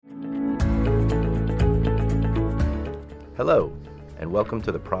Hello, and welcome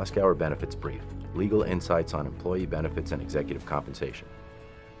to the Proskauer Benefits Brief, legal insights on employee benefits and executive compensation.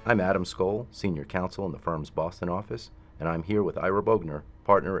 I'm Adam Skoll, Senior Counsel in the firm's Boston office, and I'm here with Ira Bogner,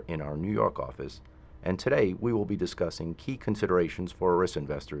 partner in our New York office, and today we will be discussing key considerations for ERISA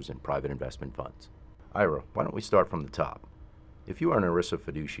investors in private investment funds. Ira, why don't we start from the top? If you are an ERISA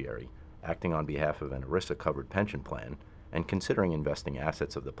fiduciary, acting on behalf of an ERISA-covered pension plan, and considering investing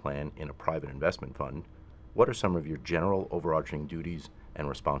assets of the plan in a private investment fund, what are some of your general overarching duties and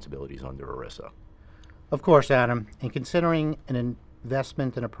responsibilities under ERISA? Of course, Adam. In considering an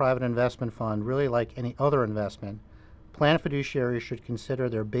investment in a private investment fund, really like any other investment, plan fiduciaries should consider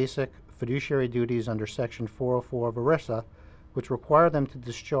their basic fiduciary duties under Section 404 of ERISA, which require them to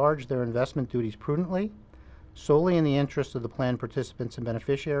discharge their investment duties prudently, solely in the interest of the plan participants and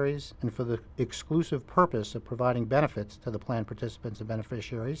beneficiaries, and for the exclusive purpose of providing benefits to the plan participants and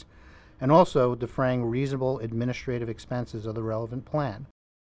beneficiaries, and also defraying reasonable administrative expenses of the relevant plan.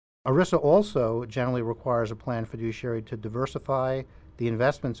 ERISA also generally requires a plan fiduciary to diversify the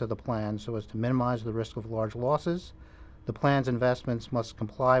investments of the plan so as to minimize the risk of large losses. The plan's investments must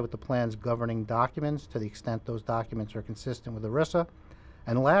comply with the plan's governing documents to the extent those documents are consistent with ERISA.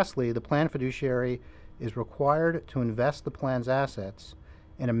 And lastly, the plan fiduciary is required to invest the plan's assets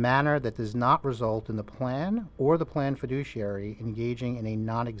in a manner that does not result in the plan or the plan fiduciary engaging in a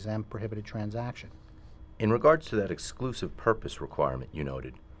non-exempt prohibited transaction. In regards to that exclusive purpose requirement you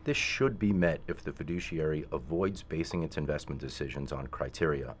noted, this should be met if the fiduciary avoids basing its investment decisions on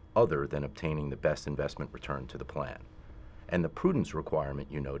criteria other than obtaining the best investment return to the plan. And the prudence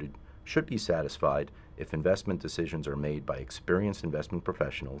requirement you noted should be satisfied if investment decisions are made by experienced investment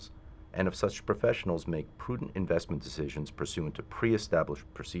professionals and if such professionals make prudent investment decisions pursuant to pre-established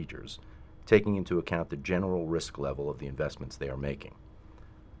procedures, taking into account the general risk level of the investments they are making.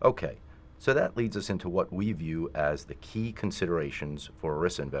 Okay, so that leads us into what we view as the key considerations for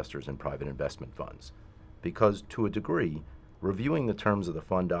ERISA investors in private investment funds, because to a degree, reviewing the terms of the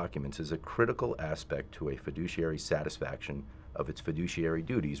fund documents is a critical aspect to a fiduciary's satisfaction of its fiduciary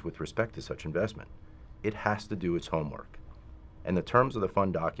duties with respect to such investment. It has to do its homework. And the terms of the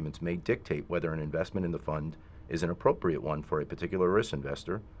fund documents may dictate whether an investment in the fund is an appropriate one for a particular risk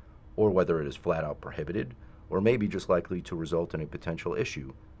investor, or whether it is flat out prohibited, or maybe just likely to result in a potential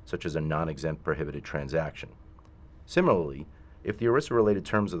issue, such as a non-exempt prohibited transaction. Similarly, if the ERISA-related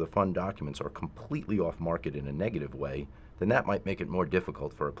terms of the fund documents are completely off-market in a negative way, then that might make it more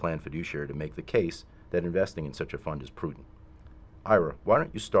difficult for a plan fiduciary to make the case that investing in such a fund is prudent. Ira, why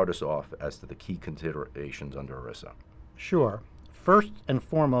don't you start us off as to the key considerations under ERISA? Sure. First and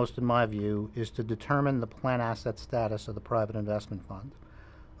foremost, in my view, is to determine the plan asset status of the private investment fund.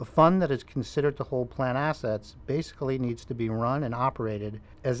 A fund that is considered to hold plan assets basically needs to be run and operated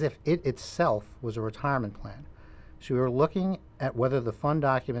as if it itself was a retirement plan. So we are looking at whether the fund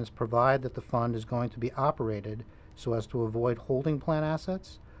documents provide that the fund is going to be operated so as to avoid holding plan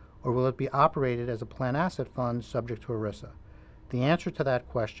assets, or will it be operated as a plan asset fund subject to ERISA? The answer to that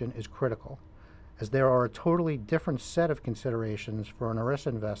question is critical, as there are a totally different set of considerations for an ERISA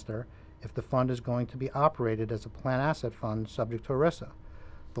investor if the fund is going to be operated as a plan asset fund subject to ERISA.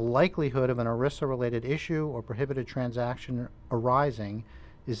 The likelihood of an ERISA-related issue or prohibited transaction arising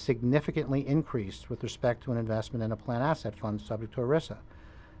is significantly increased with respect to an investment in a plan asset fund subject to ERISA.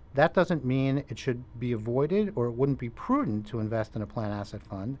 That doesn't mean it should be avoided or it wouldn't be prudent to invest in a plan asset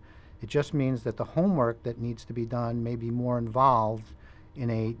fund. It just means that the homework that needs to be done may be more involved in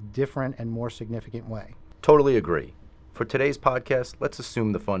a different and more significant way. Totally agree. For today's podcast, let's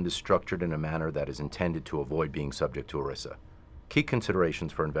assume the fund is structured in a manner that is intended to avoid being subject to ERISA. Key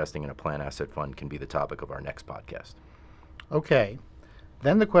considerations for investing in a plan asset fund can be the topic of our next podcast. Okay.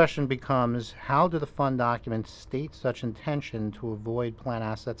 Then the question becomes, how do the fund documents state such intention to avoid plan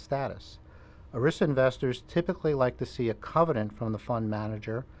asset status? ERISA investors typically like to see a covenant from the fund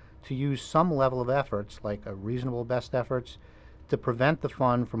manager to use some level of efforts, like a reasonable best efforts, to prevent the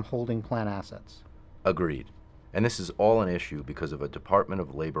fund from holding plan assets. Agreed. And this is all an issue because of a Department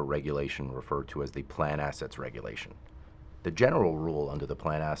of Labor regulation referred to as the Plan Assets Regulation. The general rule under the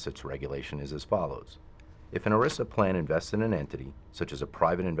Plan Assets Regulation is as follows. If an ERISA plan invests in an entity, such as a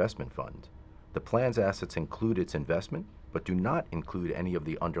private investment fund, the plan's assets include its investment, but do not include any of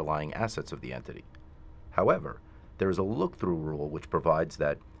the underlying assets of the entity. However, there is a look-through rule which provides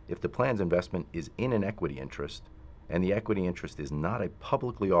that if the plan's investment is in an equity interest, and the equity interest is not a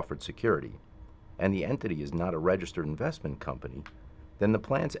publicly offered security, and the entity is not a registered investment company, then the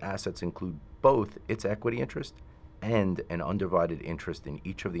plan's assets include both its equity interest and an undivided interest in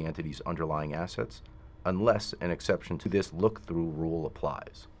each of the entity's underlying assets, unless an exception to this look-through rule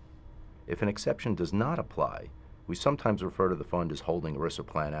applies. If an exception does not apply, we sometimes refer to the fund as holding ERISA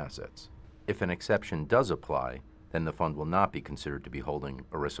plan assets. If an exception does apply, then the fund will not be considered to be holding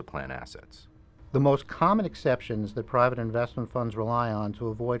ERISA plan assets. The most common exceptions that private investment funds rely on to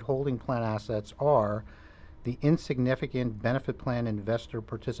avoid holding plan assets are the insignificant benefit plan investor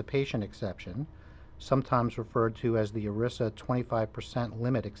participation exception, sometimes referred to as the ERISA 25%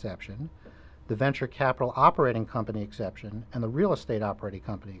 limit exception, the venture capital operating company exception, and the real estate operating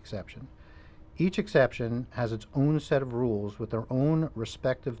company exception. Each exception has its own set of rules with their own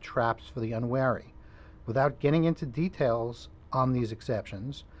respective traps for the unwary. Without getting into details on these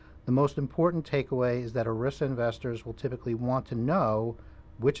exceptions, the most important takeaway is that ERISA investors will typically want to know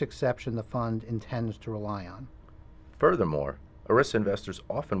which exception the fund intends to rely on. Furthermore, ERISA investors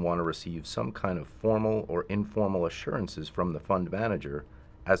often want to receive some kind of formal or informal assurances from the fund manager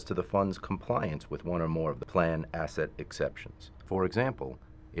as to the fund's compliance with one or more of the plan asset exceptions. For example,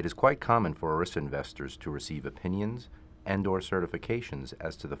 it is quite common for ERISA investors to receive opinions and/or certifications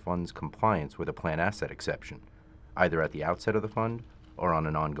as to the fund's compliance with a plan asset exception, either at the outset of the fund or on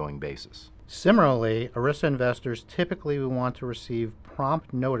an ongoing basis. Similarly, ERISA investors typically will want to receive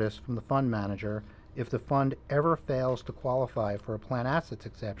prompt notice from the fund manager if the fund ever fails to qualify for a plan assets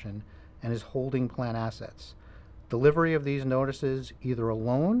exception and is holding plan assets. Delivery of these notices, either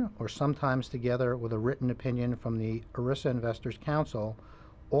alone or sometimes together with a written opinion from the ERISA Investors Council,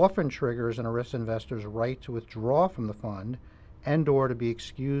 often triggers an ERISA investor's right to withdraw from the fund and/or to be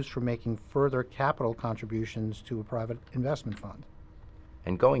excused from making further capital contributions to a private investment fund.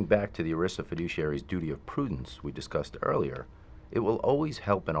 And going back to the ERISA fiduciary's duty of prudence we discussed earlier, it will always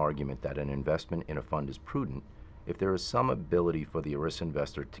help an argument that an investment in a fund is prudent if there is some ability for the ERISA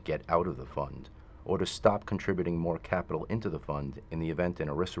investor to get out of the fund or to stop contributing more capital into the fund in the event an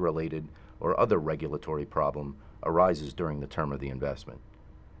ERISA-related or other regulatory problem arises during the term of the investment.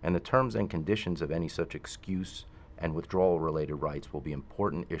 And the terms and conditions of any such excuse and withdrawal-related rights will be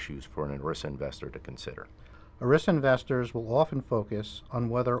important issues for an ERISA investor to consider. ERISA investors will often focus on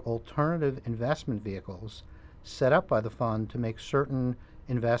whether alternative investment vehicles set up by the fund to make certain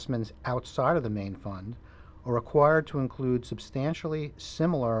investments outside of the main fund are required to include substantially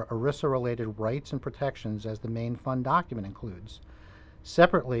similar ERISA-related rights and protections as the main fund document includes.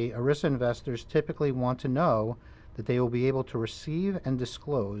 Separately, ERISA investors typically want to know that they will be able to receive and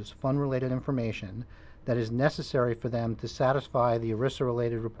disclose fund-related information that is necessary for them to satisfy the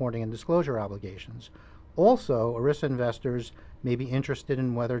ERISA-related reporting and disclosure obligations. Also, ERISA investors may be interested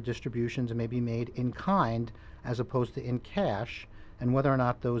in whether distributions may be made in kind as opposed to in cash, and whether or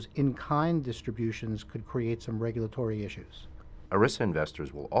not those in-kind distributions could create some regulatory issues. ERISA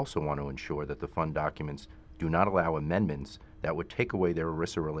investors will also want to ensure that the fund documents do not allow amendments that would take away their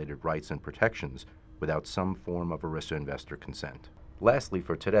ERISA-related rights and protections without some form of ERISA investor consent. Lastly,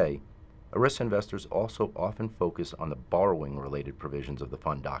 for today, ERISA investors also often focus on the borrowing-related provisions of the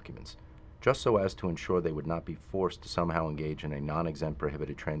fund documents, just so as to ensure they would not be forced to somehow engage in a non-exempt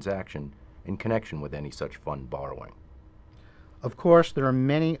prohibited transaction in connection with any such fund borrowing. Of course, there are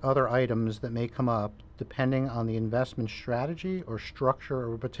many other items that may come up depending on the investment strategy or structure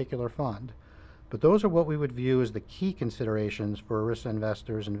of a particular fund, but those are what we would view as the key considerations for ERISA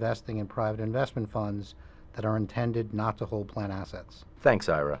investors investing in private investment funds that are intended not to hold plan assets. Thanks,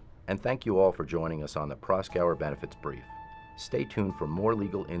 Ira, and thank you all for joining us on the Proskauer Benefits Brief. Stay tuned for more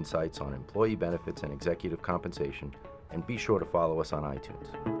legal insights on employee benefits and executive compensation, and be sure to follow us on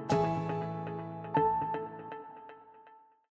iTunes.